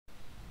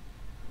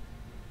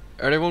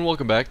Alright everyone,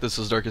 welcome back. This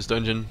is Darkest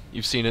Dungeon.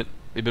 You've seen it.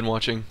 We've been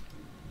watching.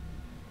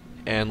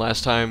 And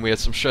last time we had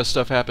some stress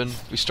stuff happen.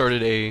 We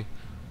started a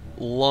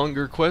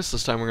longer quest.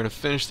 This time we're going to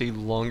finish the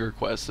longer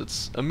quest.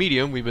 It's a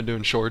medium. We've been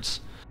doing shorts.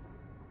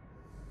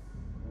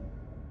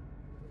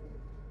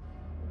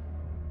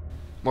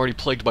 I'm already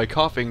plagued by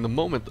coughing the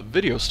moment the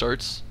video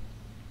starts.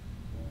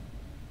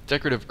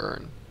 Decorative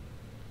urn.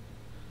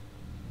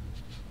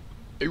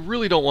 I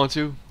really don't want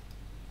to.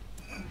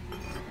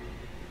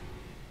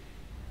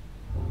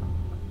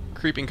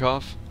 Creeping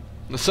cough.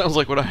 That sounds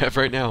like what I have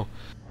right now.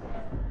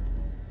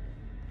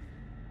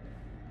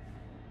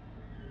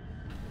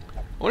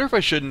 I wonder if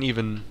I shouldn't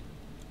even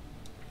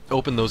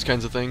open those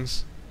kinds of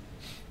things.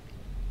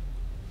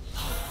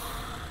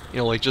 You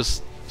know, like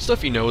just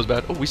stuff you know is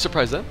bad. Oh, we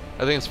surprised them?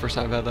 I think it's the first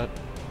time I've had that.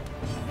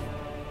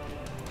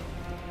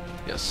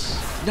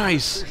 Yes.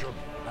 Nice!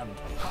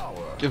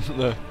 Give him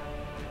the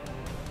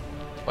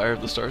Fire of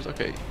the Stars.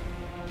 Okay.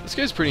 This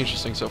guy's pretty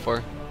interesting so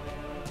far.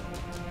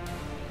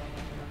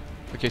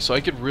 Okay, so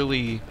I could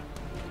really...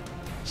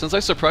 Since I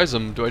surprise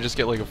him, do I just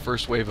get like a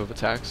first wave of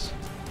attacks?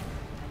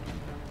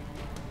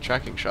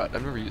 Tracking shot.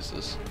 I've never used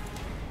this.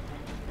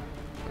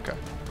 Okay.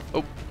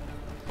 Oh!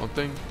 Wrong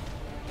thing.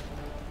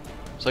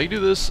 So I can do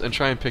this and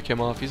try and pick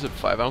him off. He's at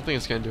 5. I don't think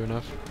it's going to do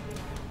enough.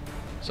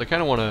 So I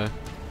kind of want to...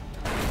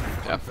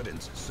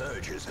 Confidence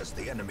surges as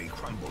the enemy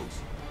crumbles.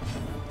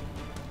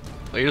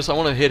 Like, I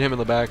want to hit him in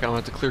the back. I don't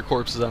have to clear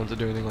corpses. I don't have to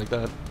do anything like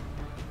that.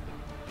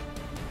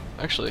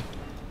 Actually...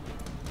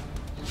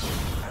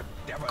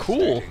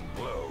 Cool.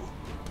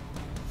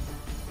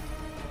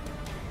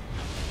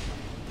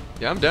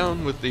 Yeah, I'm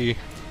down with the...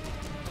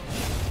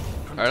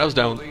 Alright, I was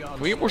down. Can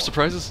we get more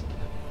surprises?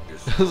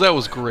 That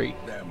was great.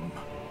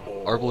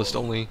 Arbalist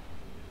only.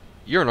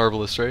 You're an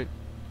Arbalist, right?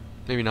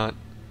 Maybe not.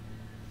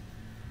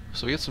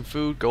 So we get some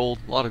food, gold,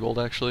 a lot of gold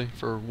actually,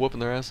 for whooping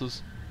their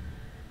asses.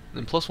 And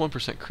then plus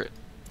 1% crit.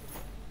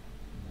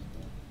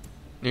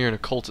 You're an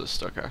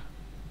occultist, okay.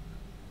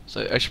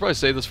 So I should probably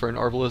say this for an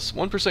Arbalist.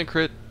 1%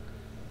 crit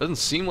doesn't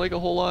seem like a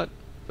whole lot,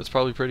 but it's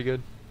probably pretty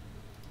good.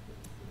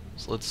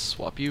 So let's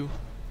swap you.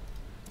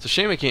 It's a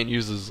shame I can't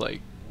use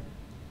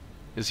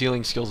his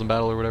healing skills in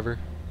battle or whatever.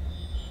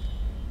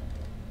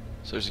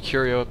 So there's a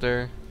curio up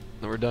there.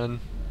 Then we're done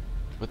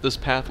with this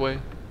pathway.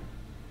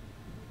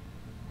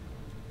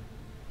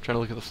 Trying to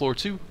look at the floor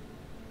too.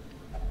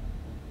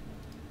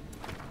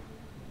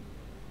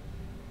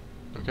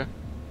 Okay.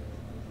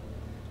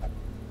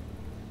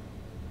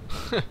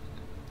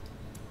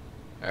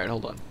 Alright,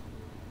 hold on.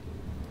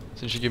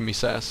 Since you're giving me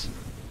sass.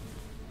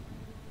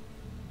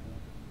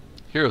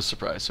 Hero's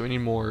surprise, so we need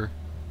more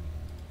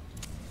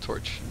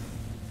torch.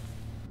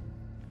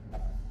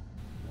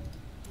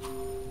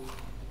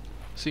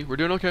 See, we're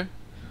doing okay.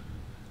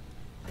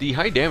 The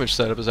high damage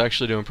setup is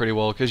actually doing pretty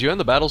well because you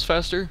end the battles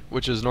faster,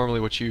 which is normally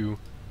what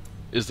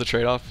is the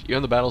trade-off. You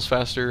end the battles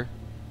faster,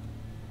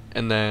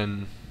 and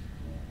then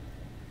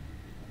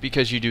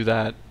because you do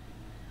that,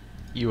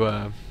 you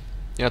don't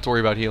have to worry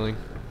about healing.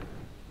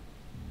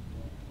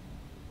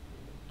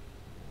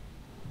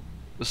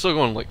 It's still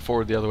going like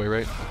forward the other way,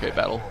 right? Okay,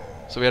 battle.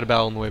 So we had a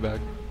battle on the way back.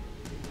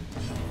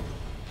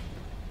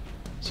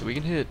 So we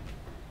can hit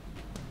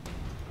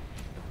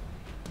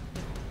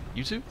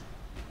you two?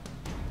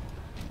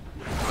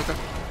 Okay.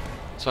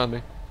 It's fine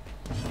with me.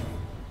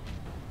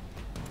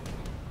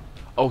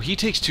 Oh, he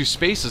takes 2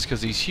 spaces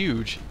because he's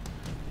huge.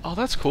 Oh,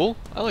 that's cool.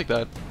 I like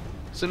that.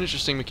 It's an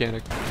interesting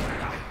mechanic.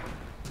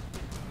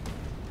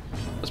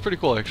 That's pretty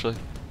cool, actually. So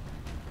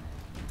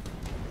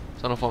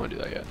I don't know if I want to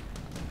do that yet.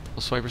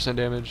 Plus 20%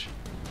 damage.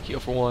 Heal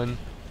for 1.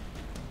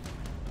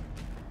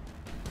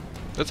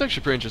 That's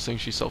actually pretty interesting.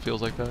 She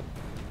self-heals like that.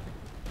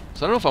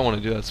 So I don't know if I want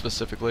to do that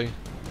specifically.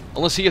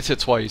 Unless he gets hit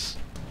twice.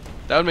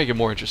 That would make it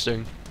more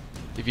interesting.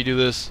 If you do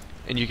this,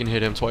 and you can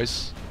hit him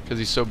twice, because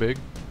he's so big.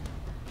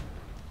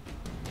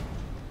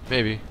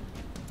 Maybe.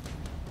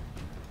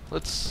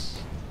 Let's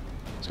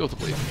go with the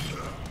bleed.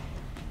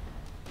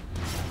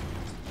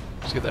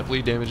 Just get that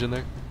bleed damage in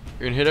there.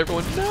 You're gonna hit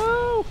everyone?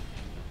 No!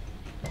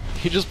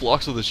 He just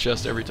blocks with his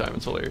chest every time.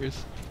 It's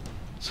hilarious.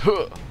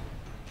 So,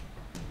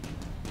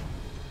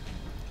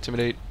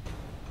 Intimidate.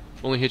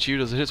 Only hits you.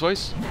 Does it hit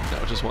twice?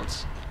 No, just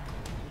once.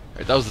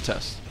 Alright, that was the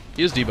test.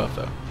 He is debuffed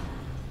though.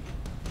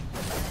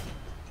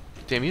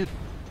 Damn you.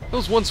 That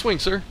was one swing,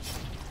 sir.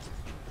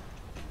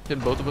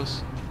 Hitting both of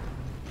us.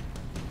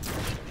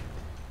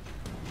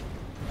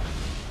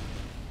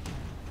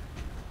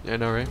 Yeah, I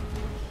know, right?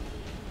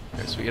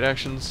 Alright, so we get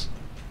actions.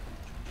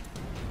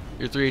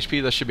 You're 3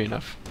 HP, that should be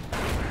enough.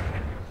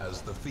 As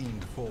the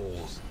fiend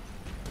falls,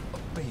 a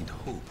faint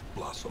hope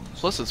blossoms.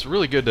 Plus, it's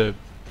really good to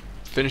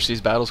finish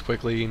these battles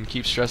quickly and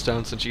keep stress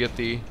down since you get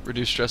the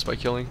reduced stress by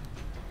killing.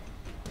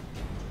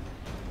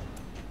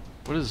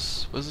 What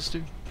does this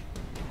do?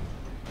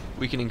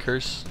 Weakening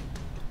curse.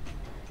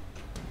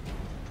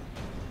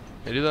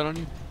 Can I do that on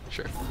you?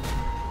 Sure.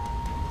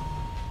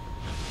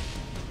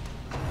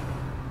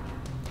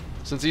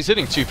 Since he's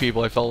hitting 2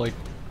 people, I felt like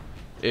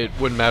it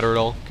wouldn't matter at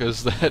all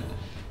because that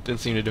didn't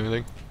seem to do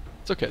anything.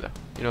 It's okay though.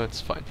 You know,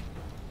 it's fine.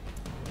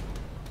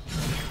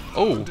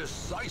 Oh.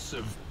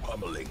 Decisive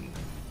pummeling.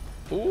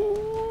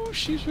 Ooh,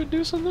 she's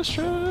reducing the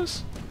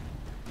stress.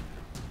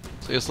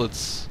 So I guess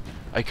let's...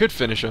 I could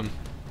finish him.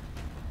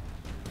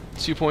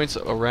 2 points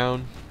a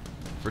round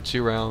for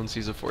 2 rounds.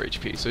 He's at 4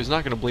 HP, so he's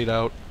not going to bleed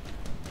out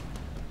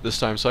this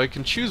time. So I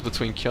can choose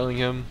between killing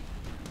him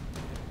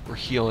or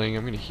healing.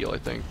 I'm going to heal, I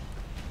think.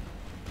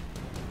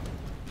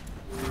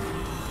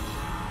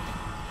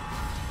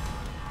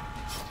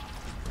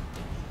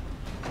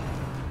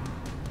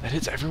 That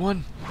hits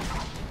everyone?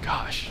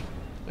 Gosh.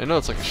 I know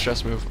it's like a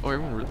stress move. Oh,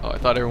 I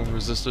thought everyone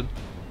resisted.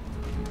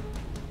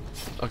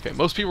 Okay,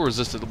 most people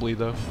resisted the bleed,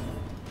 though.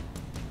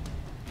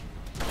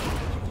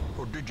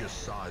 Prodigious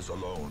size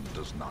alone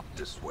does not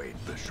dissuade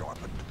the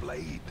sharpened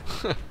blade.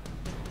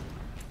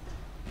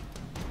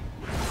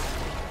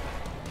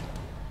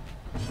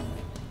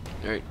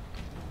 Alright.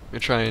 I'm gonna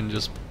try and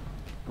just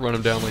run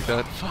him down like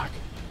that. Fuck.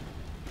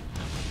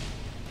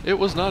 It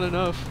was not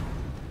enough.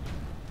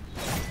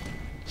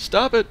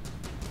 Stop it!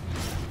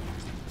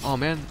 Oh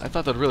man, I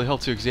thought that'd really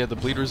help too because he had the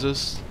bleed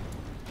resist.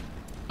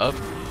 Up.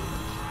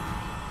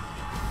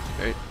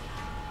 Alright.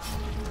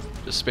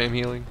 Just spam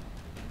healing.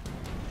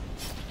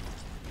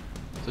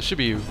 So it should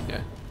be you,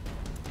 yeah.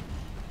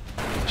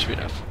 That should be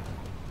enough.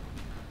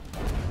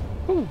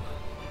 Whew.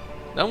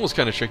 That one was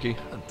kind of tricky.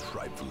 A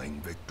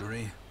trifling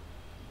victory,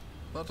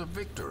 but a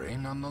victory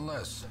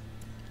nonetheless.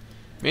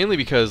 Mainly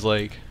because,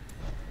 like...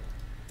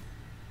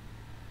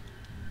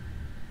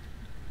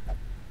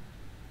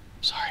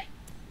 Sorry.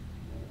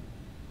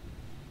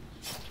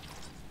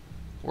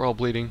 We're all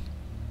bleeding.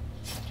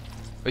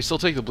 I still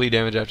take the bleed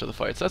damage after the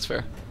fights, that's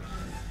fair.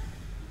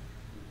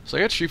 So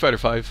I got Street Fighter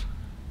V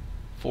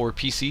for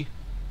PC.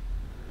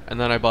 And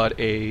then I bought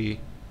a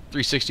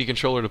 360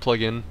 controller to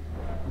plug in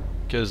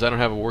because I don't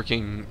have a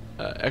working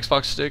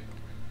Xbox stick.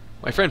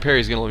 My friend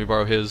Perry's gonna let me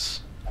borrow his,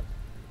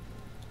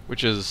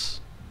 which is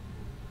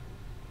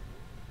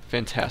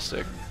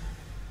fantastic.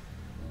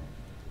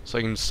 So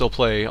I can still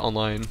play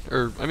online,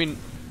 or I mean,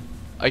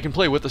 I can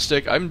play with the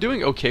stick. I'm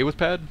doing okay with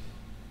pad.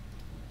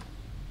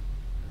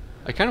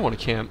 I kind of want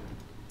to camp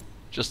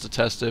just to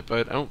test it,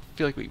 but I don't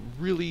feel like we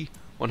really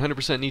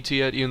 100% need to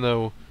yet, even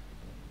though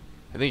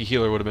I think a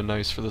healer would have been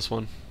nice for this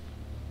one.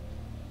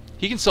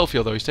 He can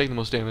self-heal though, he's taking the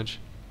most damage.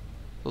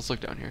 Let's look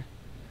down here.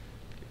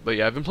 But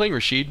yeah, I've been playing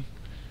Rashid,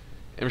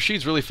 and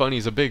Rashid's really fun.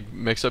 He's a big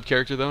mix-up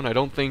character though, and I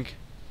don't think...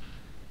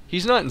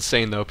 He's not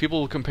insane though.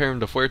 People compare him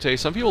to Fuerte.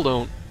 Some people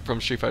don't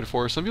from Street Fighter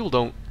 4. Some people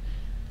don't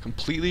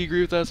completely agree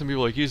with that. Some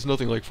people are like, he's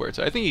nothing like Fuerte.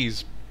 I think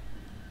he's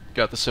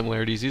got the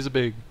similarities. He's a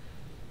big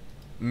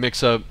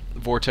mix-up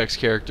Vortex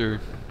character.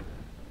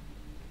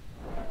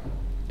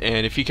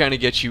 And if he kind of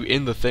gets you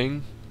in the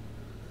thing,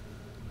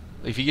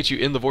 if he gets you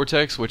in the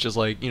Vortex, which is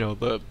like, you know,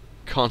 the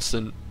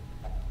constant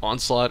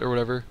onslaught or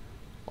whatever.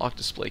 Lock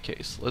display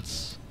case.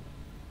 Let's...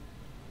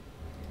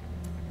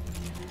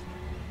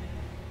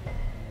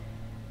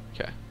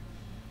 Okay.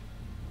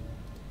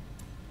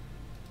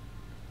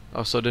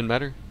 Oh, so it didn't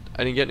matter?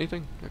 I didn't get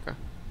anything? Okay.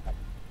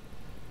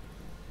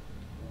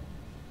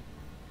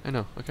 I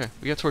know, okay.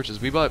 We got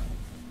torches. We got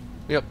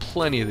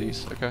plenty of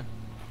these, okay.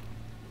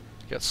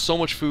 Got so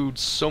much food,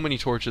 so many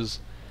torches,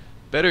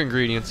 better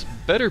ingredients,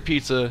 better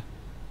pizza.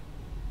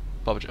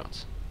 Papa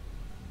John's.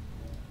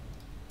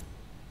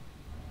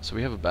 So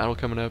we have a battle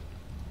coming up.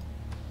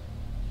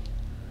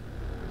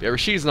 Yeah,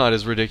 Rashid's not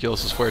as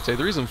ridiculous as Fuerte.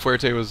 The reason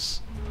Fuerte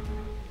was...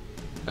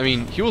 I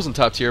mean, he wasn't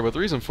top tier, but the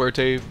reason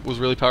Fuerte was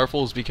really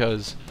powerful is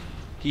because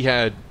he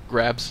had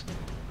grabs.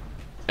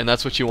 And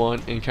that's what you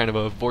want in kind of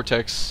a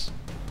Vortex,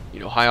 you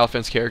know, high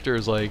offense character,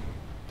 is like...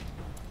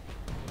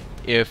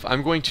 If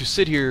I'm going to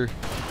sit here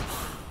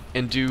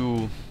and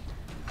do,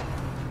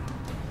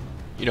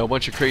 you know, a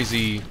bunch of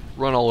crazy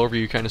run all over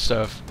you kind of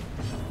stuff,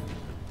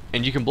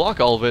 and you can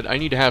block all of it, I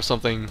need to have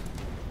something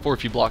for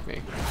if you block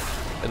me.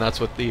 And that's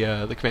what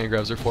the command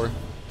grabs are for.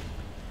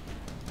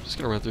 Just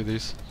gonna run through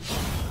these.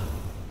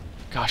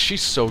 Gosh,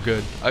 she's so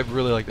good. I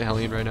really like the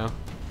Hellion right now.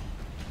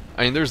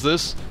 I mean, there's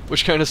this,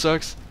 which kind of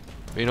sucks.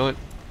 But you know what?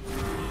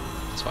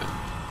 It's fine.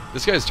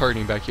 This guy's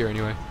targeting back here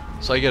anyway.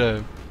 So I get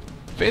a...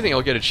 If anything,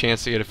 I'll get a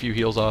chance to get a few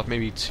heals off.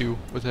 Maybe 2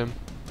 with him.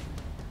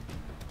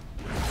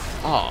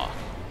 Aw.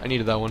 I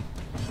needed that one.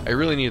 I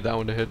really needed that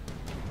one to hit.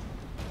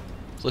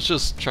 So let's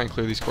just try and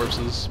clear these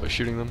corpses by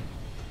shooting them.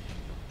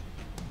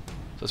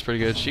 So that's pretty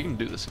good. She can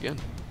do this again.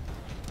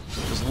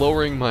 Just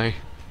lowering my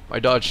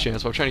dodge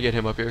chance, but I'm trying to get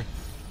him up here.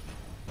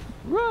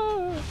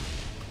 Rah!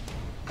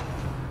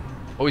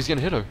 Oh, he's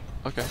gonna hit her.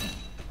 Okay.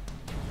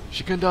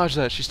 She couldn't dodge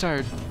that. She's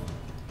tired.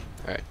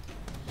 Alright.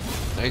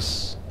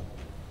 Nice.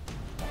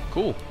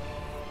 Cool.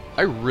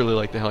 I really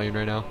like the Hellion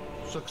right now.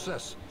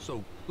 Success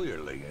so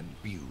clearly in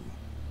view.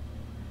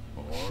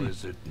 Or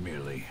is it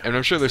merely... And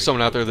I'm sure there's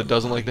someone out there that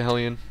doesn't like the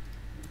Hellion.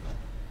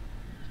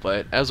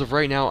 But as of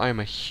right now, I am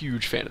a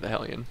huge fan of the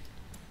Hellion.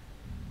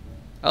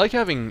 I like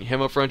having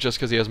him up front just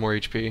because he has more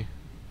HP.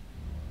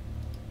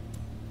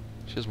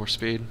 She has more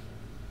speed.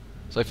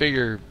 So I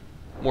figure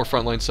more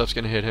frontline stuff's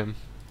gonna hit him.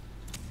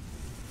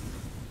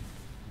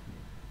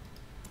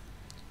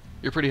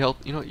 You're pretty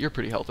healthy. You know what? You're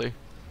pretty healthy.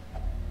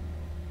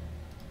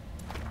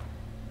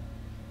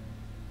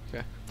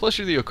 Plus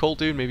you're the occult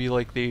dude, maybe you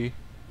like the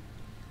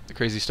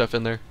crazy stuff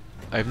in there.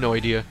 I have no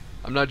idea.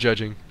 I'm not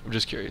judging, I'm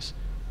just curious.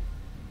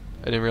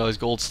 I didn't realize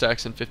gold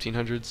stacks in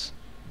 1500s.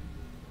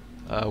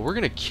 We're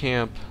gonna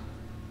camp.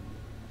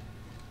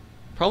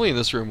 Probably in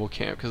this room we'll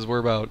camp, because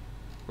we're a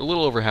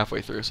little over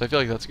halfway through, so I feel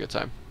like that's a good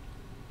time.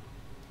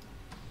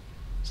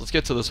 So let's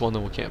get to this one,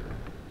 then we'll camp.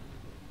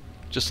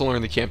 Just to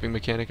learn the camping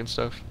mechanic and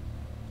stuff.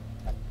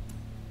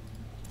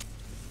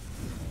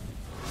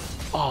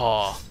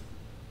 Oh,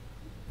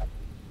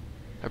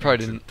 I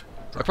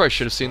probably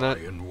should have seen that.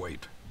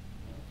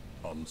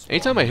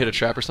 Anytime I hit a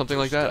trap or something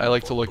like that, I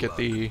like to look at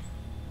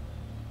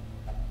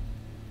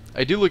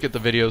I do look at the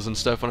videos and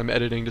stuff when I'm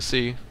editing to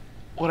see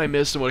what I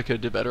missed and what I could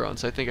have did better on.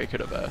 So I think I could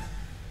have,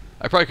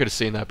 I probably could have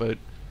seen that, but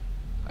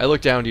I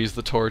looked down to use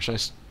the torch and I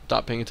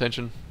stopped paying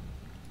attention.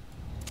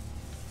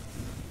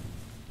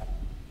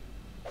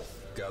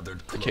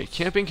 Okay,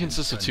 camping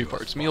consists of two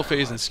parts, meal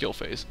phase and skill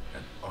phase.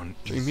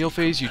 During meal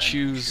phase, you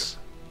choose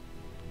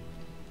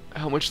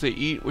how much they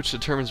eat, which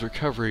determines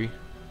recovery.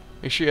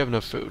 Make sure you have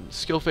enough food.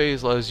 Skill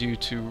phase allows you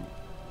to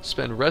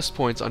spend rest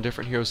points on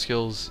different hero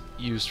skills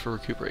used for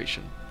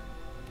recuperation.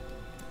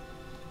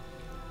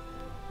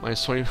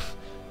 Minus 20.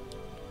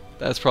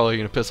 That's probably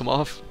going to piss them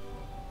off.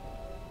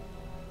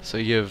 So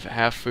you have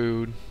half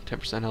food,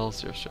 10% health,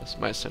 0 stress,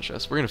 minus 10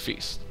 stress. We're going to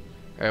feast.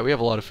 Alright, we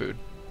have a lot of food.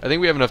 I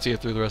think we have enough to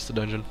get through the rest of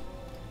the dungeon.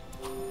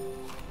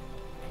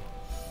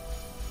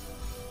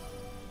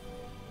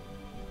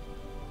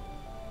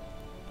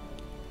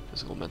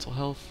 Physical, mental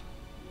health.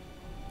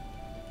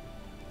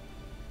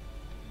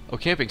 Oh,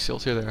 camping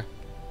skills, here they are.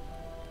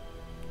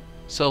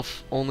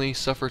 Self only,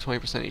 suffer 20%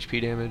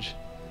 HP damage.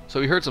 So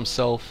we heard some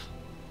self.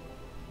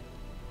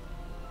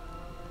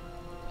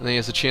 And then he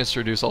has a chance to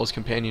reduce all his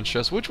companion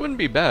stress, which wouldn't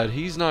be bad.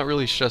 He's not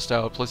really stressed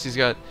out. Plus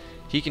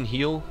he can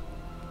heal.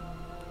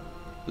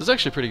 This is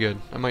actually pretty good.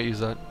 I might use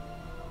that.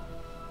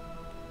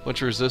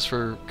 Bunch of resist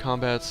for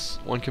combats,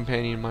 1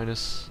 companion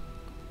minus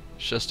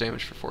stress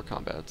damage for 4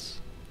 combats.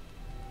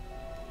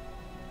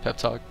 Pep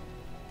talk.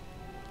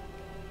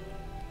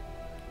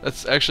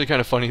 That's actually kind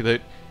of funny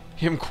that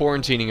him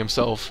quarantining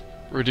himself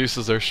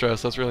reduces their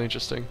stress. That's really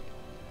interesting.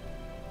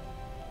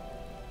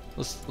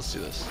 Let's do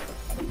this.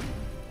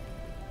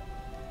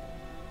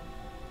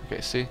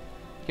 Okay, see?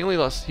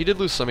 He did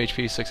lose some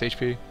HP, 6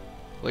 HP.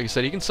 Like I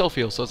said, he can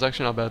self-heal, so it's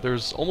actually not bad.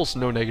 There's almost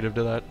no negative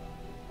to that.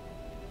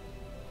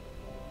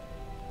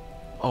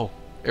 Oh,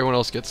 everyone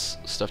else gets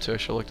stuff too. I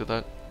should have looked at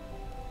that.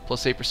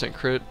 Plus 8%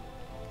 crit.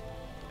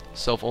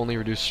 Self-only,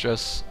 reduced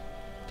stress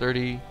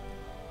 30.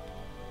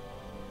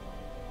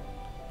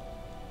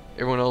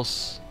 Everyone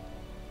else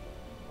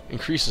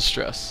increases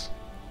stress.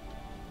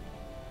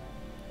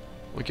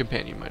 1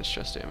 companion minus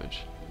stress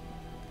damage.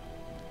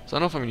 So I don't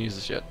know if I'm going to use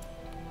this yet.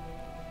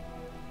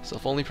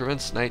 Self-only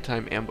prevents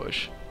nighttime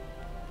ambush.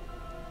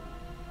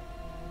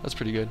 That's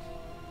pretty good.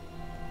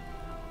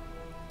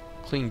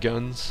 Clean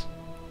guns.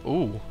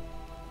 Ooh.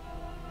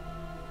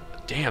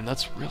 Damn,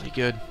 that's really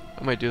good.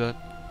 I might do that.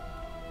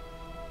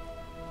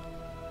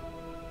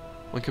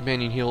 1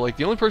 companion heal. Like,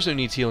 the only person who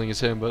needs healing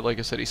is him, but like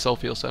I said, he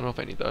self-heals, so I don't know if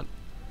I need that.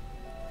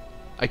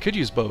 I could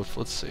use both.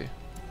 Let's see.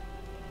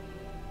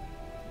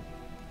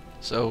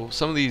 So,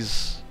 some of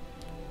these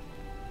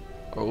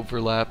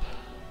overlap.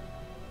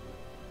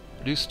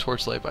 Reduce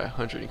torchlight by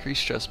 100. Increase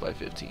stress by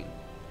 15.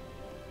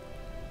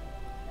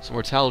 So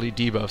mortality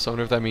debuffs. I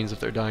wonder if that means if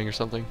they're dying or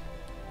something.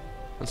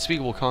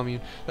 Unspeakable commune.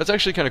 That's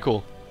actually kind of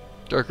cool.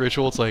 Dark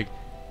Ritual, it's like,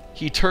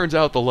 he turns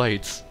out the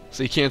lights,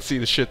 so you can't see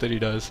the shit that he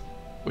does.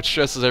 Which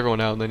stresses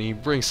everyone out, and then he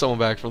brings someone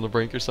back from the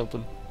brink or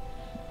something.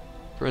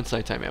 Prevents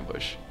nighttime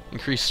ambush.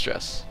 Increase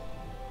stress.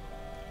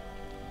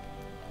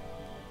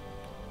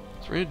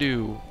 So we're gonna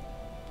do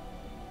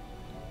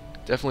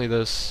definitely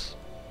this.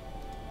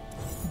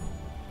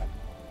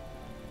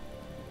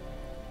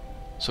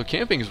 So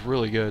camping is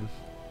really good.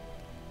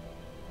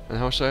 And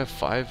how much do I have?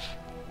 5?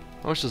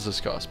 How much does this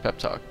cost? Pep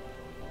talk.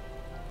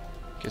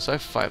 Okay, so I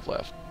have 5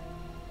 left.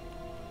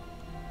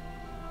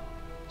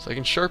 So I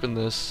can sharpen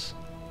this,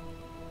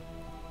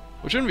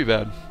 which wouldn't be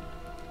bad.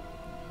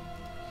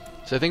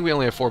 So I think we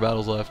only have 4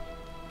 battles left.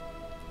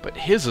 But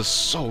his is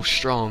so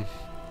strong.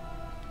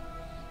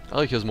 I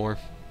like his more.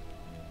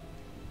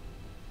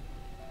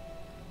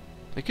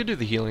 I could do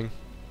the healing.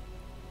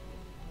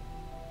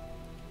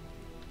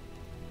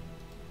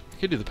 I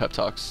could do the pep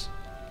talks.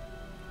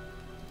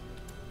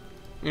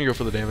 I'm gonna go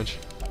for the damage.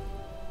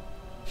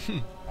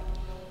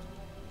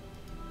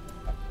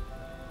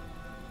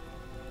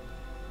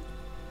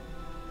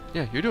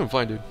 Yeah, you're doing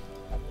fine, dude.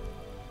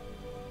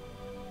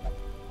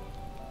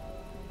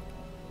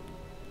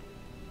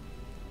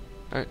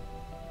 Alright.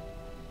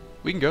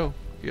 We can go,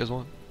 if you guys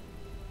want.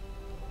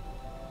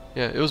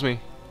 Yeah, it was me.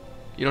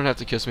 You don't have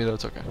to kiss me, though,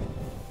 it's okay.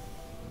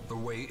 The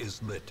way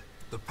is lit.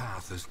 The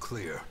path is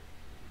clear.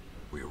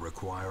 We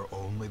require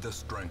only the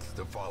strength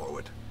to follow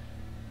it.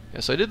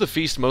 Yeah, so I did the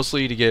feast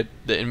mostly to get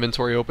the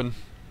inventory open.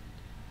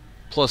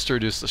 Plus to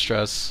reduce the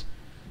stress.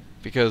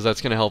 Because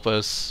that's going to help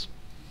us,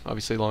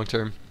 obviously, long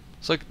term.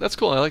 So like, that's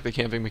cool, I like the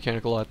camping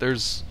mechanic a lot.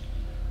 There's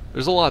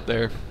a lot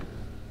there.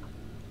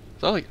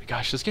 So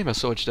gosh, this game has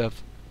so much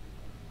depth.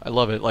 I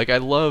love it. Like, I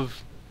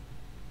love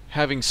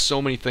having so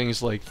many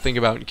things like think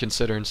about and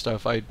consider and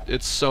stuff.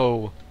 It's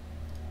so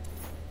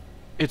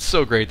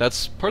great.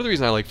 That's part of the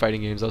reason I like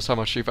fighting games. I was talking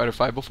about Street Fighter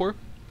V before,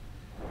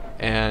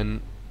 and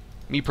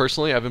me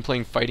personally, I've been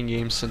playing fighting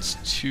games since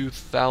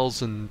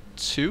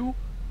 2002,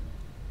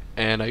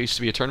 and I used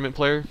to be a tournament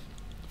player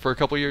for a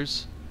couple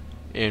years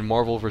in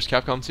Marvel vs.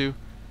 Capcom 2.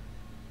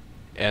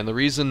 And the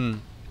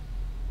reason,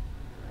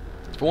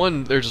 for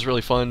one, they're just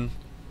really fun,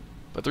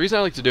 but the reason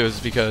I like to do it is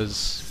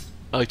because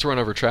I like to run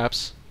over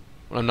traps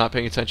when I'm not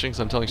paying attention because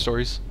I'm telling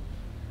stories.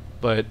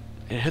 But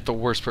it hit the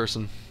worst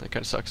person. That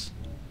kind of sucks.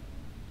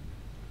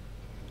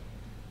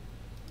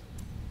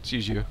 Let's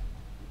use you.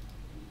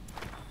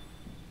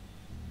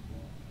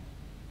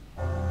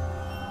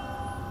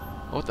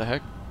 Oh, what the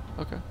heck?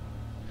 Okay.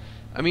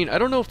 I mean, I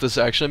don't know if this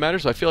actually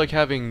matters, but I feel like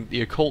having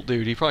the occult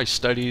dude, he probably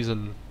studies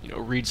and, you know,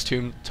 reads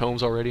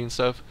tomes already and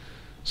stuff.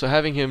 So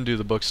having him do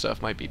the book stuff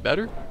might be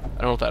better. I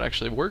don't know if that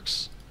actually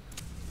works,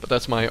 but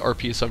that's my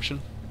RP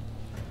assumption.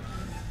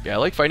 Yeah, I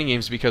like fighting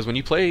games because when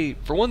you play,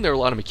 for one, there are a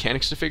lot of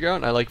mechanics to figure out,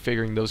 and I like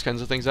figuring those kinds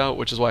of things out,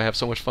 which is why I have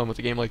so much fun with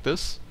a game like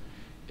this,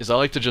 is I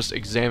like to just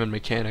examine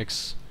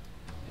mechanics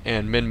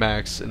and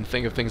min-max and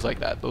think of things like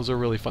that. Those are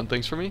really fun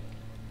things for me.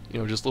 You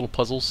know, just little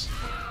puzzles.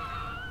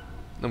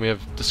 Then we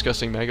have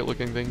disgusting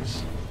maggot-looking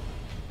things.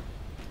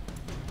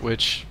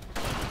 Which...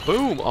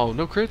 Boom! Oh,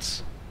 no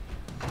crits.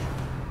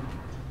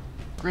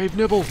 Grave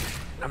nibble!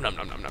 Nom nom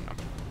nom nom nom nom.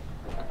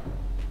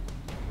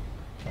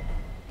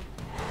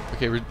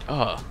 Okay,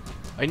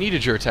 I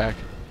needed your attack.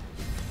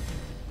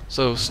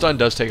 So, stun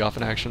does take off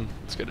in action.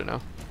 It's good to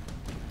know.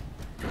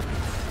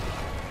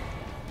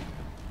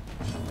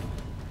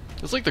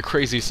 It's like the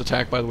craziest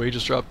attack, by the way. You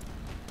just drop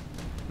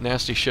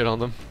nasty shit on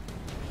them.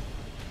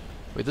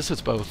 Wait, this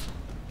hits both.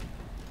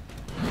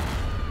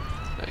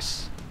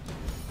 Nice.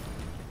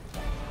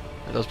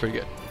 That was pretty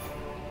good.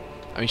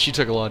 I mean, she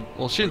took a lot.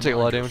 Well, she didn't take a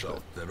lot of damage,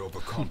 but that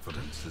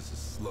overconfidence is a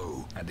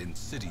slow and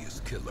insidious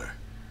killer.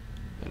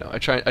 I know.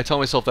 I tell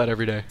myself that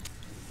every day.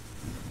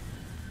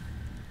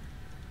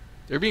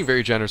 They're being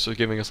very generous with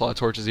giving us a lot of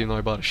torches, even though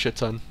I bought a shit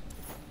ton.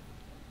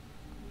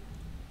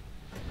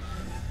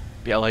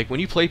 Yeah, like when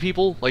you play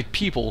people,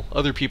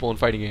 other people in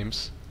fighting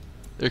games,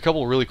 there are a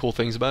couple of really cool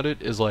things about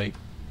it. Is like,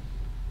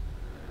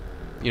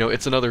 you know,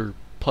 it's another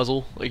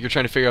puzzle. Like, you're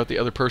trying to figure out the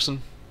other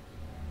person,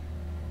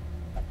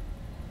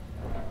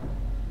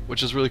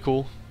 which is really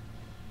cool.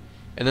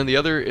 And then the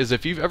other is,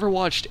 if you've ever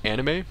watched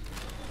anime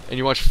and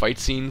you watch fight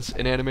scenes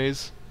in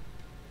animes,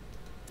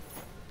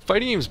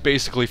 fighting games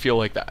basically feel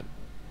like that,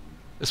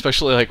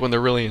 especially like when they're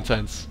really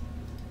intense.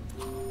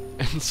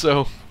 And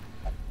so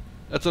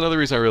that's another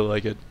reason I really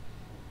like it.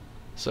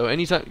 So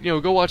anytime, you know,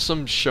 go watch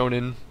some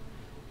shonen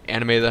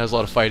anime that has a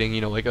lot of fighting,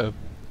 you know, like a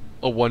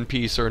One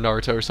Piece or a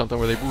Naruto or something,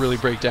 where they really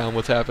break down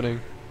what's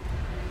happening.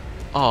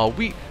 Aw,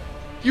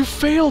 you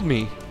failed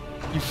me!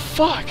 You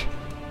fuck!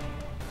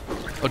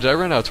 Oh, did I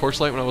run out of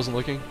torchlight when I wasn't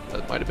looking?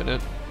 That might have been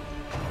it.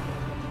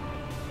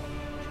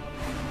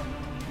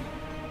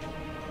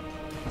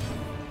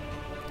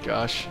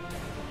 Gosh.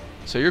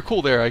 So you're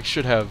cool there. I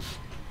should have...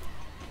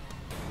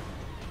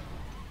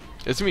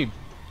 It's gonna be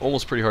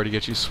almost pretty hard to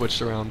get you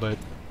switched around, but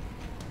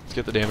let's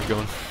get the damage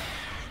going.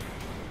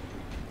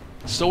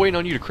 Still waiting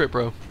on you to crit,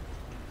 bro.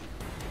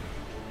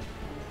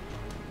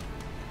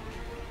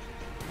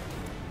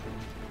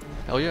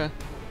 Hell yeah.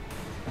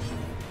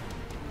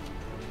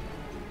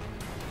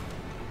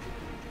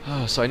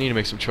 So I need to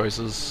make some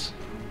choices.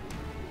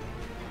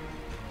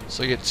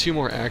 So I get 2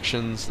 more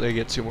actions, they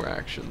get 2 more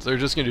actions. They're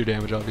just gonna do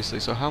damage, obviously,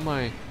 so how am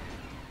I...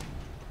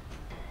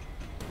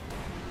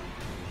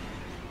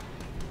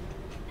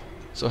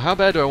 So how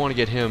bad do I want to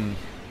get him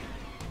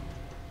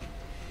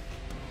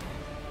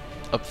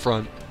up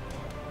front?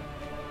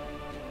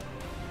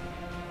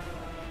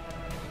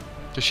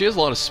 Because she has a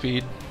lot of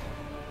speed.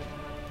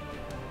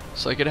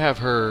 So I could have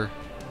her...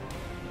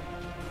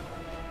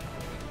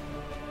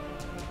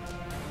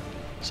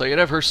 So I could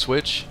have her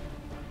switch,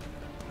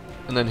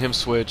 and then him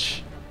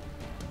switch,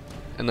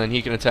 and then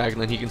he can attack,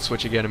 and then he can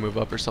switch again and move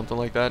up or something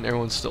like that, and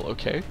everyone's still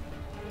okay.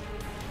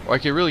 Or I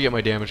could really get my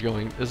damage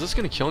going. Is this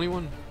going to kill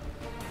anyone?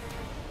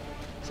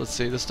 So let's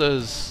see, this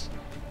does...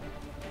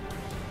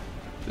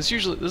 This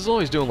is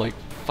always doing like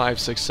 5,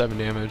 6, 7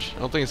 damage. I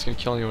don't think it's going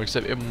to kill anyone,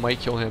 except it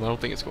might kill him. I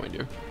don't think it's going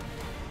to.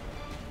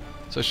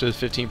 So it shows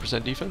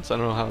 15% defense. I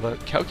don't know how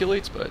that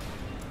calculates, but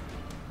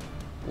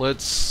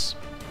let's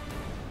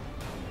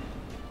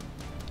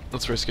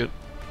risk it.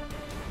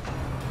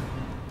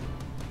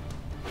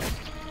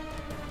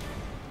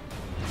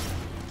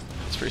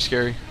 It's pretty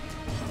scary.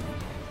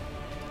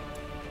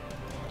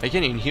 I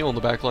can't even heal in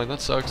the back line. That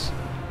sucks.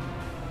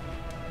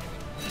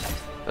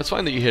 That's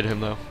fine that you hit him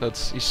though.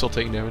 He's still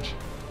taking damage.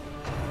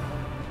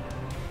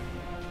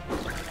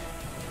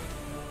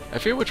 I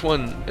forget which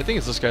one. I think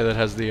it's this guy that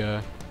has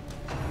the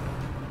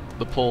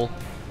pull.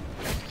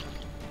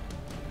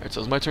 Alright,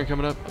 so is my turn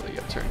coming up? Oh, you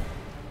got a turn.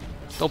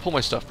 Don't pull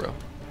my stuff, bro.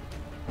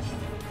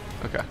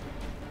 Okay.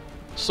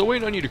 Still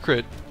waiting on you to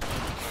crit.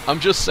 I'm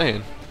just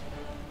saying.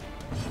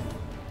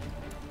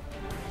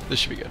 This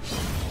should be good.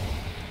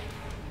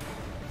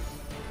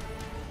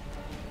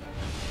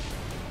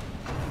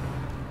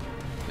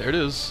 There it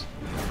is.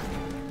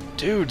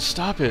 Dude,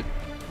 stop it.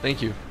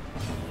 Thank you.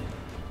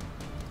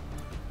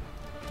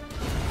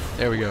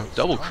 There we go.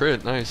 Double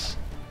crit. Nice.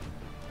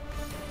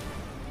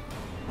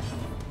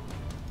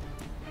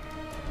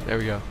 There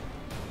we go.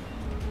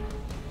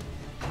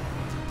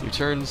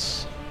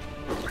 U-turns.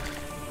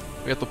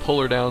 We have to pull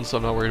her down, so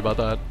I'm not worried about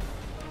that.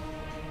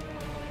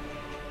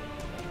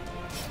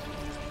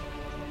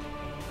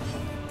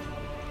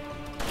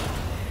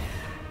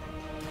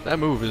 That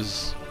move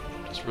is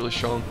just really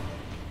strong.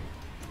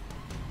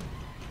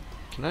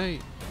 Can I?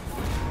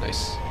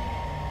 Nice.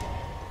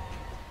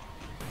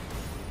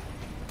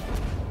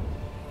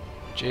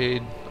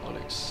 Jade,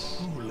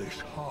 Onyx. Foolish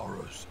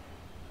horrors.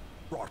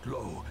 Brought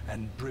low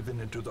and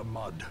driven into the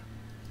mud.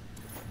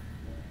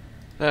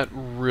 That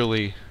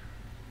really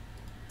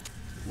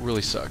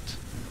sucked.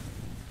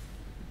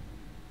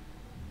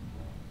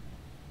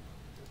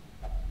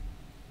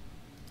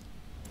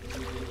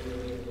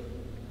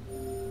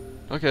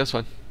 Okay, that's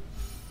fine.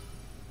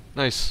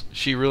 Nice.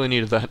 She really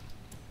needed that.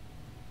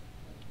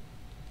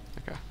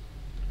 Okay.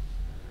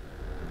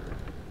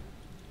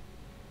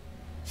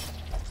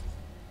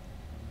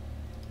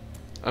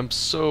 I'm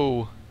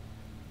so...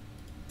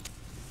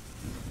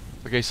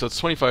 Okay, so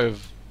it's 25%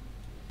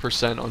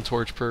 on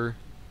torch per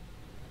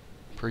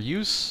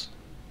use.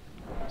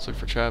 Let's look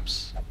for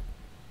traps.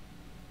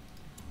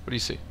 What do you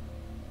see?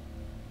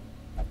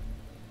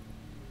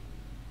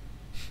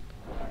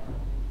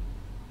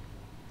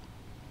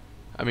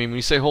 I mean, when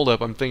you say hold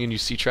up, I'm thinking you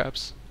see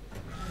traps.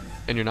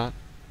 And you're not.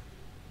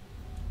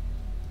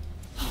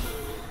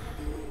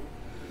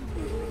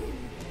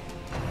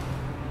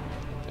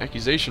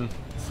 Accusation.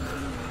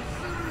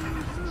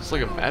 Is this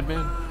like a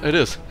madman? It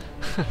is.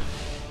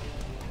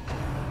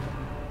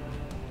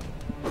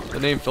 The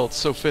name felt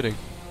so fitting.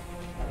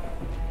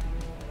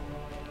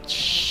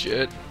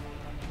 Shit.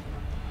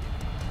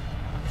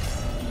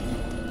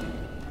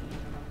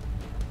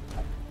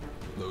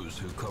 Those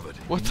who covet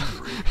What the?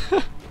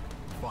 injury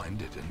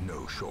find it in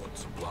no short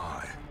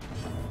supply.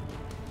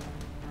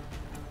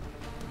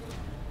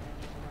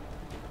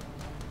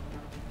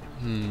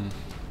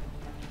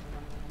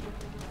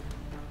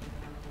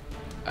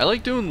 I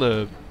like doing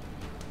the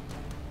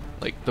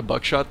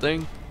buckshot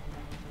thing.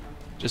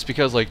 Just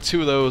because like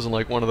 2 of those and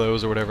like 1 of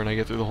those or whatever, and I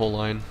get through the whole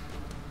line.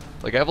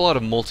 Like I have a lot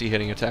of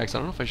multi-hitting attacks. I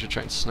don't know if I should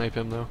try and snipe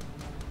him though.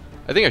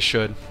 I think I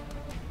should.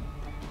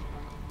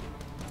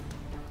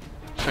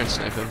 Try and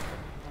snipe him.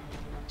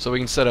 So we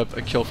can set up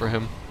a kill for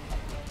him.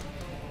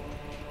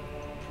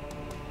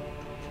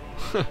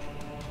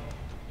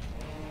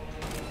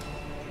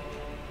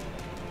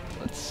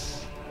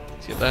 Let's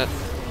get that.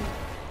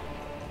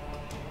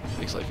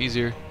 Makes life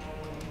easier.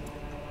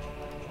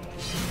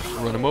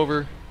 Run him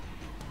over.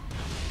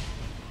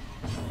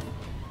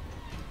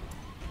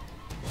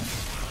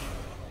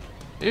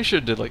 Maybe I should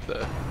have did like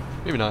the...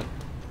 Maybe not.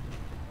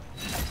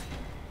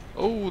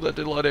 Oh, that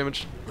did a lot of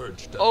damage.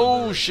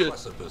 Oh, shit.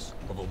 Precipice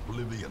of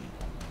oblivion.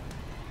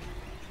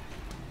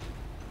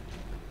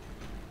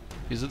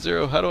 He's at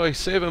 0. How do I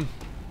save him?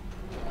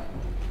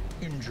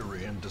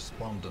 Injury and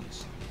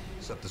despondence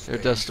set the Their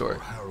stage Death's for Door.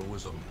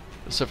 heroism.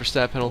 Suffer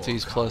stat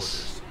penalties or plus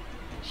cowardice.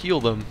 heal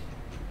them.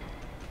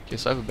 Okay,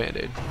 so I have a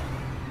band-aid.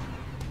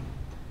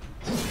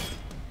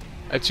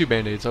 I have 2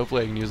 band-aids.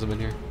 Hopefully I can use them in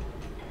here.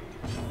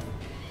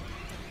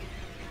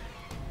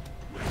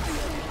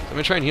 I'm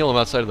gonna try and heal him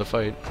outside of the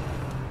fight.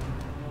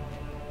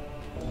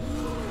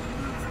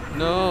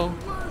 No.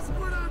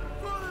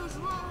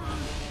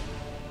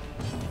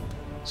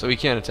 So he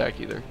can't attack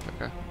either.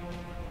 Okay.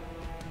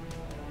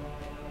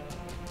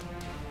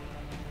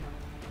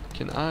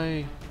 Can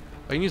I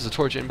can use the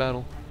torch in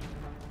battle.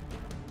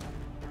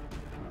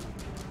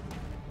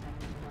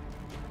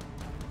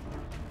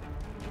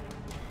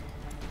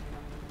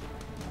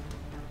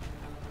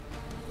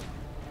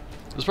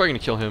 This is probably gonna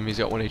kill him. He's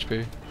got 1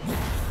 HP.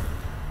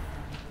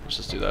 Let's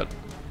just do that.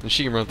 And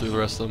she can run through the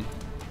rest of them.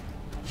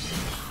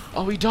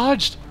 Oh, he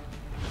dodged!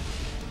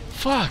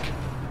 Fuck!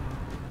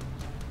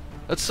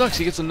 That sucks.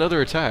 He gets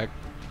another attack.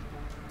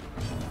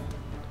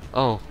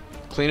 Oh,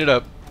 clean it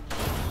up.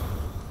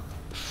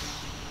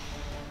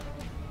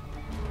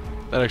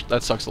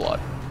 That sucks a lot.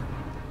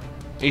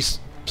 He's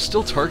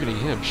still targeting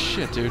him.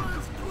 Shit, dude.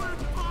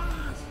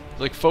 He's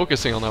like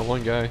focusing on that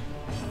one guy.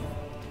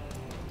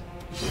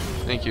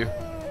 Thank you.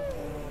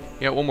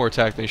 He got 1 more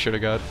attack than he should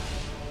have got.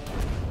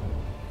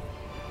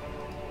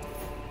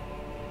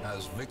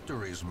 As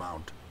victories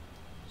mount,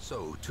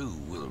 so too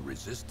will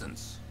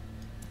resistance.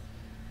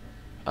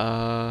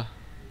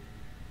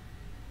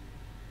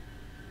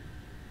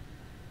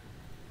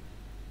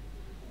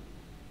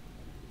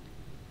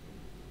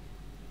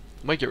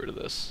 Might get rid of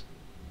this.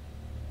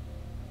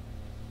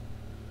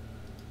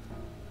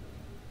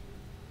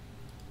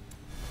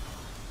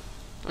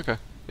 Okay.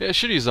 Yeah,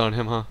 shitty's on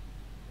him, huh?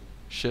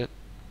 Shit.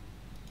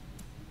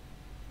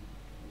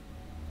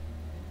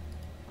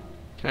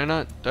 Can I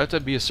not? Do I have to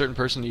be a certain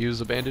person to use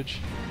the bandage?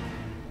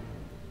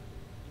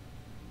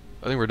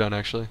 I think we're done,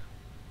 actually.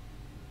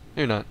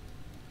 Maybe not.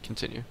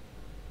 Continue.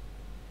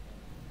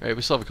 Alright,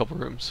 we still have a couple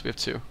rooms. We have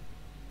 2.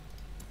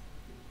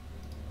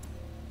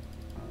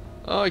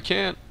 Oh, I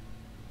can't.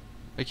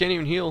 I can't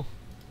even heal.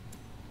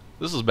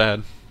 This is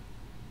bad.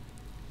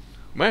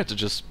 Might have to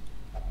just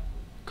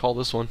call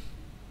this one.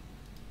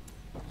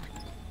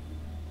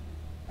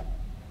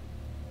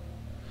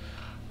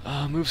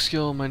 Move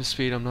skill minus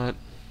speed. I'm not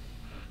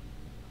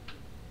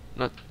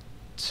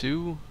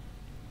too.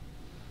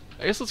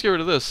 I guess let's get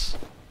rid of this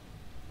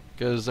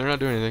because they're not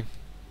doing anything.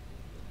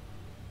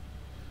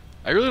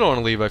 I really don't want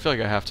to leave. I feel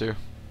like I have to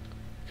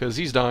because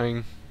he's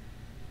dying.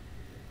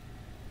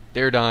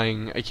 They're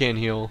dying. I can't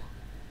heal.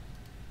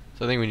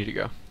 So I think we need to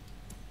go.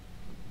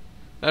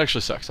 That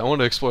actually sucks. I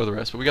wanted to explore the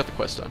rest, but we got the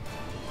quest done.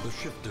 The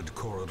shifted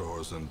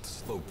corridors and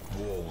sloped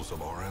walls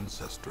of our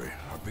ancestry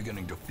are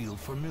beginning to feel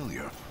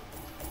familiar.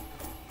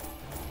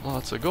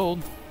 Lots of gold.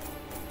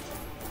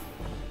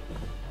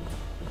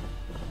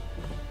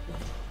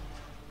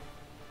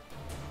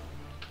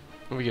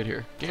 What do we get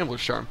here?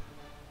 Gambler's Charm.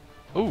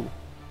 Ooh.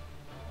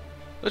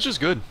 That's just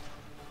good.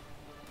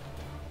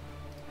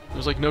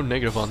 There's like no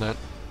negative on that.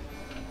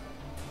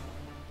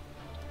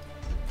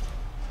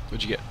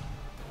 What'd you get?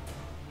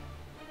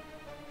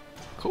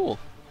 Cool.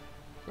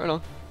 Right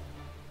on.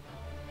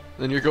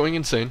 Then you're going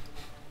insane.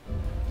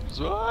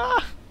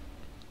 Ah!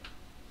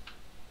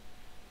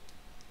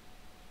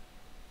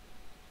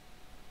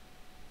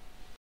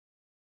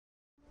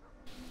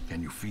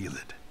 Can you feel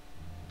it?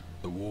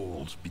 The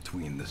walls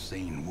between the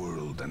sane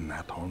world and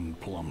that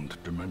unplumbed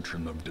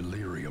dimension of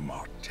delirium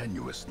are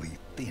tenuously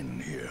thin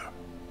here.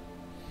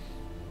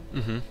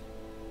 Mm-hmm.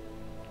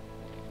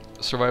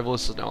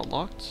 Survivalist is now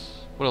unlocked.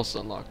 What else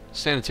is unlocked?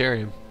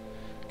 Sanitarium.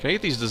 Can I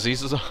get these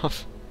diseases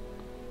off?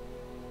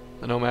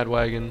 The Nomad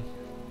Wagon.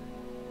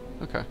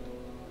 Okay.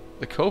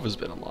 The Cove has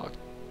been unlocked.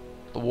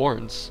 The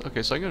Warrens.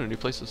 Okay, so I can go to new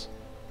places.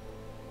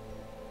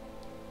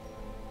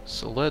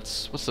 So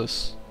let's... What's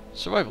this?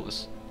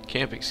 Survivalist.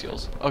 Camping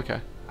skills.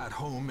 Okay. At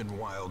home in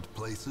wild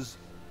places,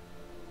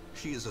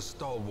 she is a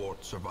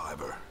stalwart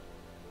survivor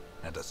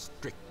and a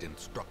strict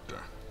instructor.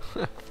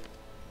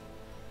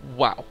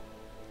 Wow.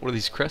 What are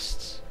these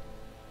crests?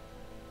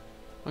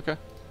 Okay.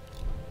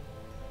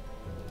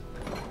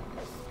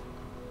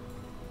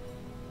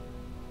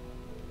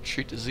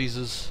 Treat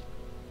diseases.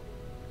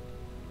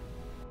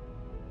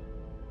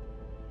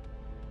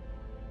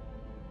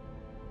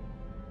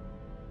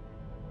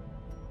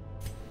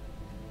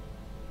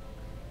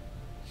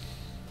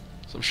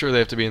 So I'm sure they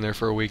have to be in there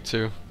for a week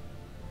too.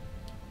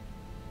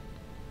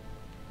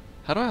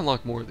 How do I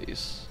unlock more of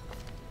these?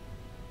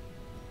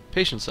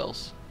 Patient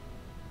cells.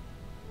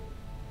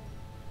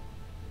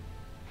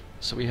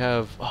 So we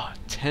have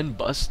 10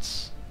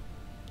 busts.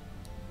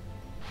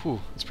 Whew,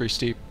 that's pretty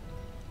steep.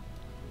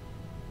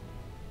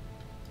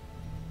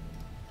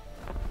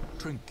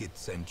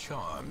 Trinkets and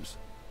charms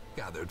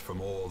gathered from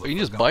all the you can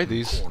just buy forgotten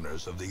these.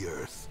 corners of the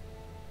earth.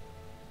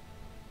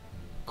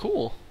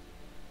 Cool.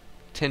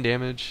 10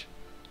 damage.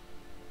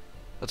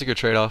 That's a good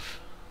trade-off.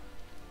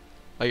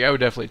 Like, I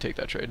would definitely take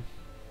that trade.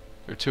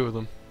 There are 2 of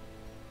them.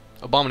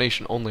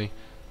 Abomination only.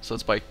 So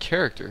it's by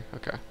character.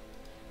 Okay.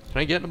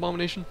 Can I get an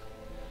Abomination?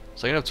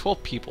 So I can have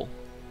 12 people.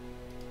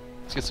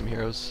 Let's get some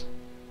heroes.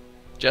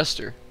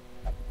 Jester.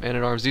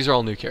 Man-at-Arms. These are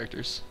all new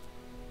characters.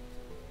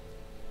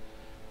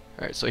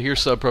 Alright, so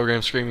here's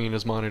Sub-Program screaming in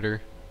his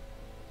monitor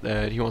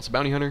that he wants a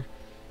bounty hunter.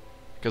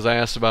 Because I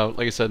asked about,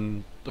 like I said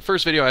in the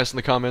first video, I asked in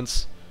the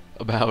comments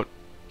about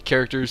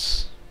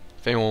characters.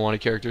 If anyone wanted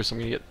characters, so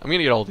I'm gonna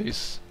get all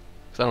these.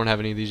 Because I don't have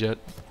any of these yet.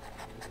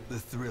 The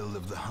thrill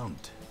of the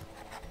hunt.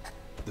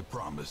 The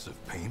promise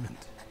of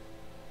payment.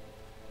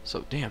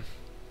 So, damn.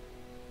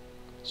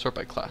 Sort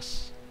by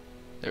class.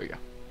 There we go.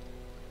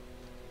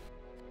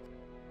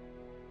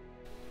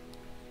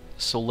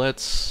 So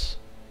let's...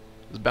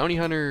 Is Bounty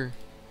Hunter...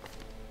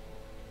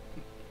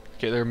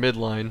 Okay, they're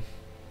midline.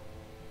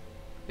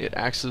 It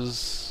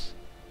axes...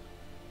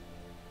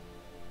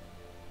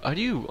 How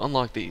do you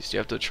unlock these? Do you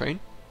have to train?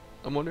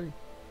 I'm wondering.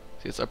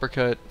 See, it's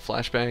uppercut,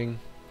 flashbang,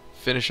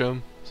 finish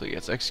them. So he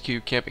gets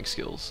execute, camping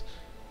skills.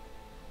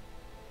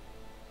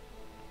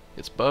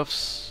 It's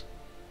buffs.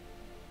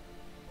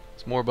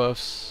 It's more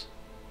buffs.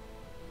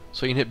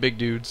 So you can hit big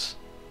dudes.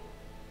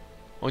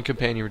 One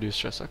companion, reduce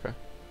stress. Okay.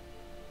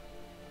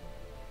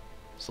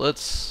 So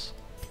let's...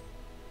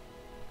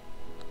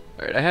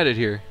 Alright, I had it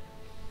here.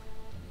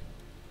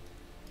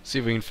 See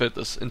if we can fit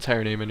this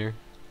entire name in here.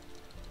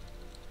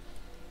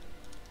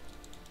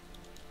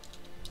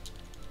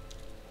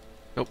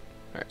 Nope.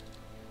 Alright.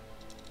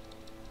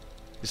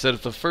 He said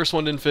if the first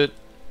one didn't fit,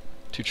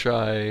 to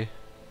try...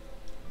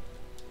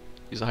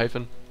 Use a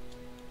hyphen.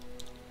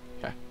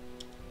 Okay.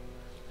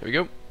 There we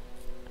go.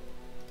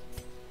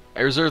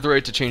 I reserve the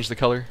right to change the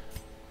color.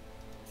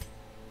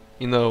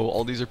 Even though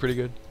all these are pretty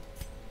good.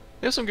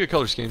 They have some good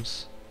color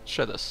schemes. Let's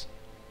try this.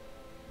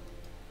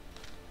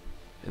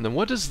 And then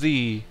what does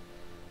the...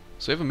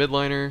 So we have a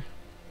midliner.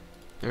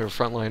 We have a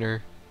frontliner.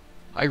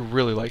 I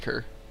really like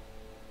her.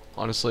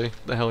 Honestly,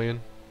 the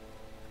Hellion.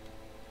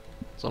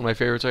 It's one of my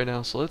favorites right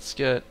now. So let's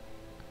get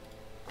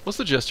What's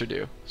the Jester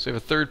do? So we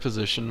have a third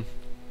position.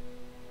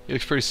 He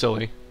looks pretty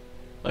silly.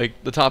 Like,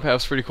 the top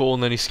half's pretty cool,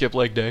 and then he skipped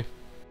leg day.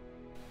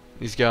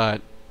 He's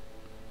got...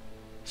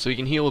 So he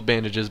can heal with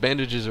bandages.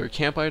 Bandages are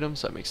camp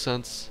items, that makes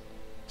sense.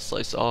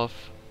 Slice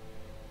off.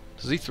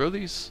 Does he throw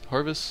these?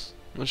 Harvest?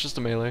 No, it's just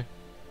a melee.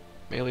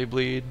 Melee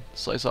bleed,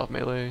 slice off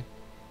melee.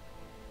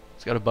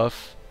 He's got a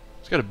buff.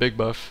 He's got a big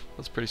buff.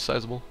 That's pretty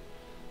sizable.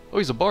 Oh,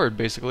 he's a bard,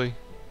 basically.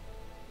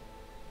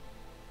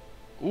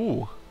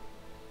 Ooh.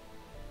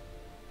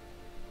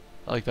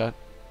 I like that.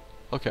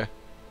 Okay.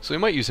 So we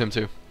might use him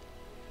too.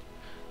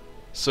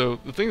 So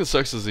the thing that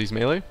sucks is he's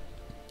melee.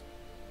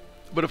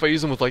 But if I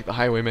use him with like the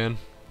Highwayman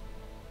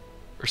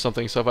or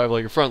something, so if I have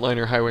like a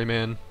frontliner,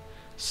 Highwayman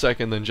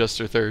second, then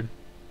Jester third,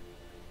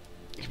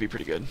 it could be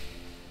pretty good.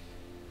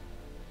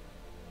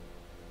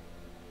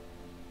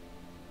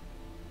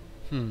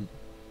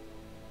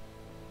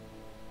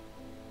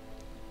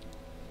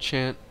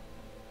 Chant.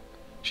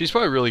 She's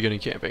probably really good in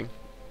camping.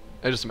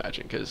 I just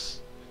imagine,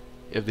 because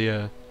you have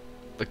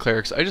the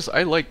clerics.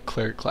 I like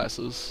cleric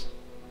classes.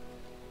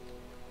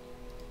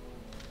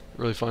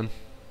 Really fun.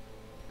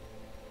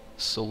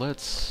 So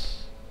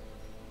let's...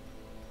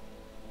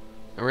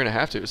 And we're gonna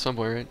have to at some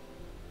point, right?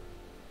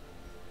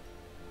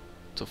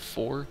 To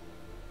 4.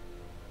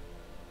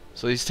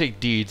 So these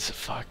take deeds.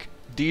 Fuck.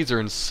 Deeds are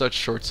in such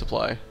short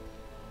supply.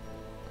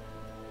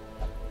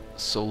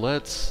 So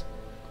let's...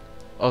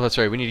 Oh, that's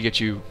right. We need to get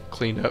you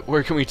cleaned up.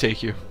 Where can we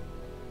take you?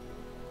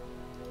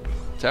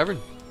 Tavern?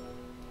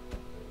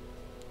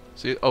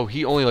 See? Oh,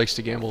 he only likes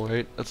to gamble,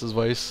 right? That's his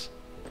vice.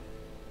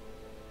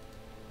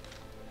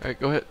 Alright,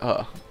 go ahead.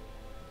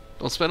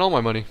 Don't spend all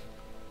my money.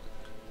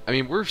 I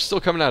mean, we're still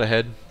coming out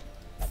ahead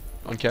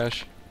on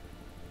cash.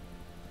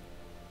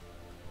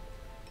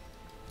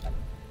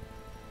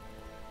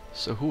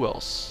 So who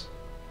else?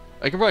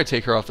 I can probably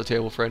take her off the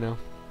table for right now.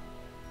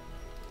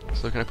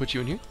 So can I put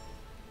you in here?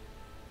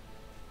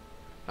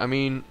 I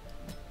mean,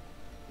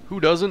 who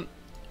doesn't?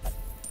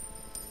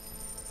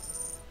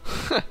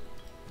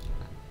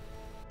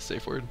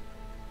 Safe word.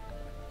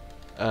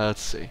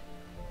 Let's see.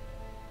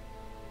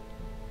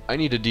 I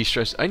need to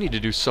de-stress. I need to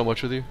do so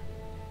much with you.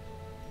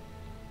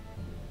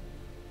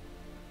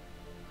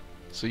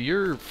 So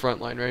you're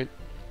frontline, right?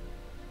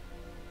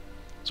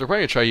 So we're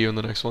probably gonna try you in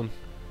the next one.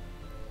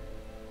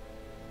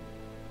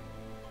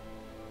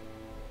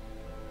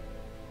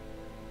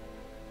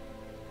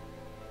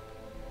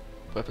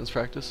 Weapons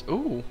practice.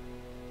 Ooh.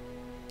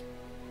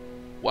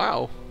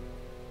 Wow.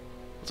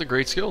 That's a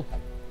great skill.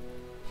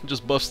 It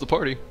just buffs the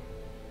party.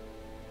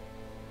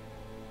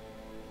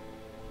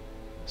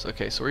 So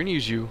okay, so we're gonna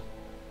use you.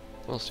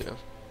 What else do you have?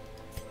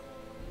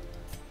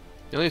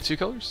 You only have 2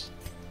 colors?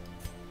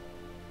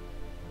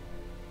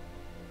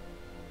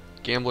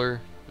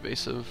 Gambler,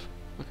 evasive.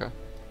 Okay.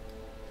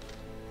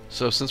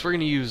 So since we're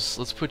gonna use,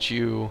 let's put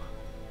you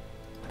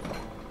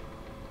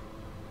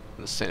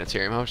in the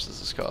sanitarium. How much does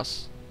this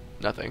cost?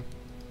 Nothing.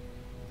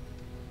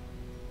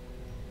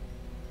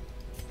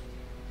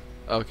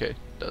 Okay,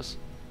 it does.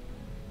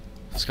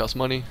 This costs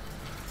money.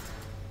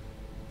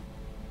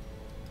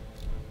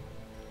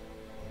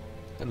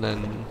 And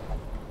then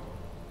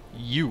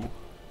you.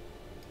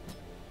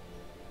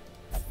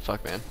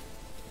 Fuck, man.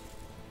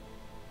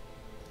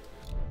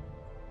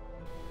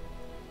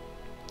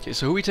 Okay,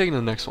 so who are we taking to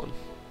the next one?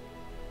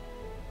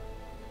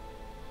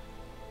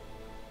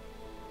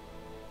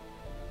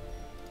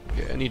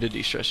 Okay, I need to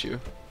de-stress you.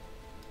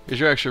 Because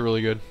you're actually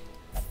really good.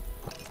 Well,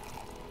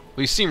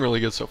 you seem really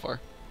good so far.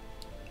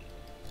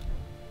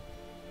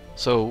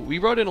 So, we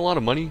brought in a lot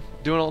of money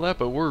doing all that,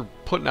 but we're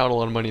putting out a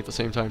lot of money at the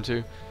same time,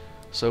 too.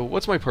 So,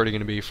 what's my party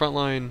going to be?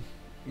 Frontline,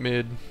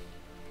 mid,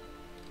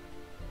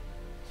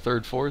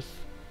 third, fourth?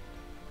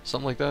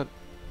 Something like that?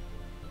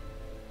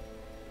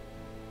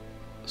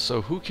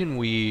 So, who can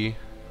we...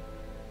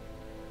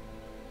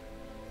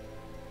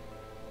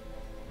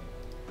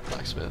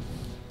 Blacksmith.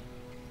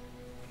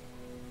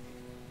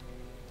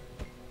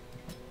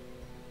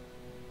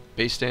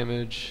 Base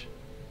damage.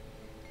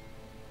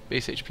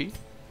 Base HP?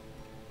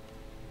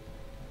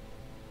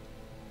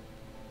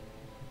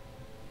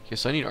 Okay,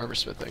 so I need armor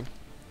smithing.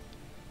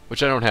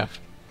 Which I don't have.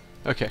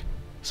 Okay.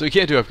 So we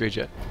can't do upgrades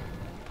yet.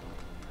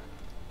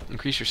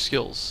 Increase your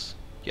skills.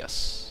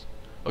 Yes.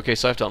 Okay,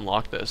 so I have to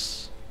unlock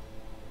this.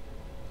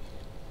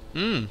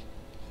 I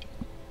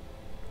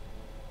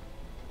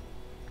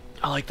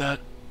like that.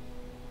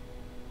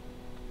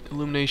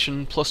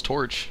 Illumination plus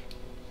torch.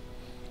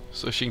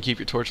 So she can keep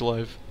your torch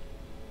alive.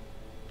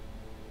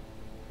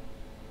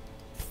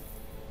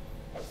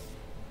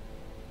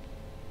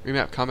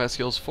 Remap combat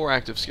skills, 4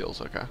 active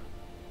skills, okay.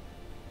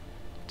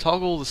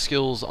 Toggle the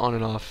skills on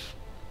and off.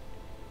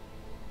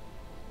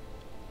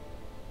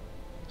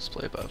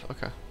 Display above,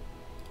 okay.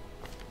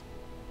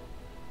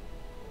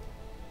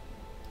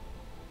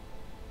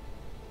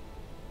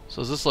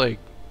 So is this like...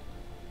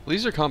 Well,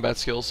 these are combat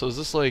skills, so is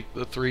this like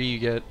the 3 you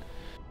get?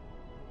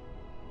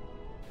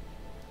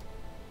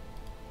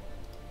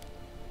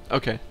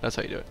 Okay, that's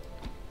how you do it.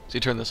 So you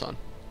turn this on.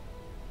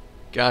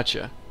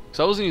 Gotcha.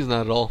 So I wasn't using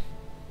that at all.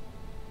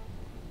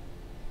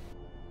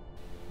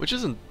 Which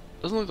isn't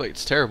Doesn't look like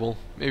it's terrible.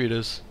 Maybe it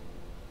is.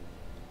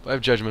 But I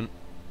have judgment.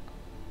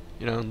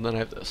 You know, and then I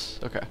have this.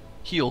 Okay.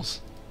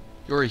 Heals.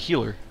 You're a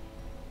healer.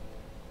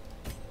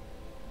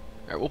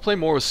 Alright, we'll play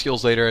more with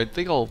skills later. I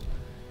think I'll...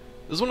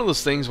 This is one of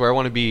those things where I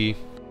want to be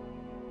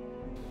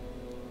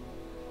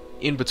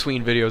in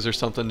between videos or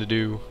something to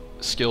do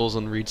skills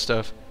and read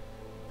stuff.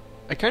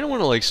 I kind of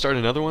want to like start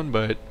another one,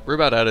 but we're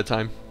about out of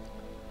time.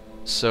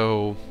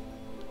 So,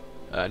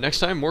 next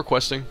time, more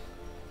questing.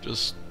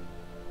 Just,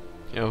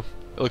 you know,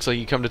 it looks like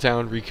you come to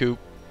town, recoup,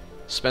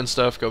 spend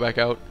stuff, go back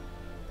out.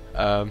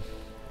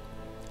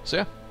 So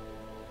yeah,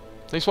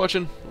 thanks for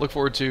watching. Look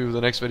forward to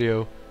the next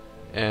video,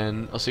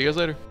 and I'll see you guys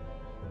later.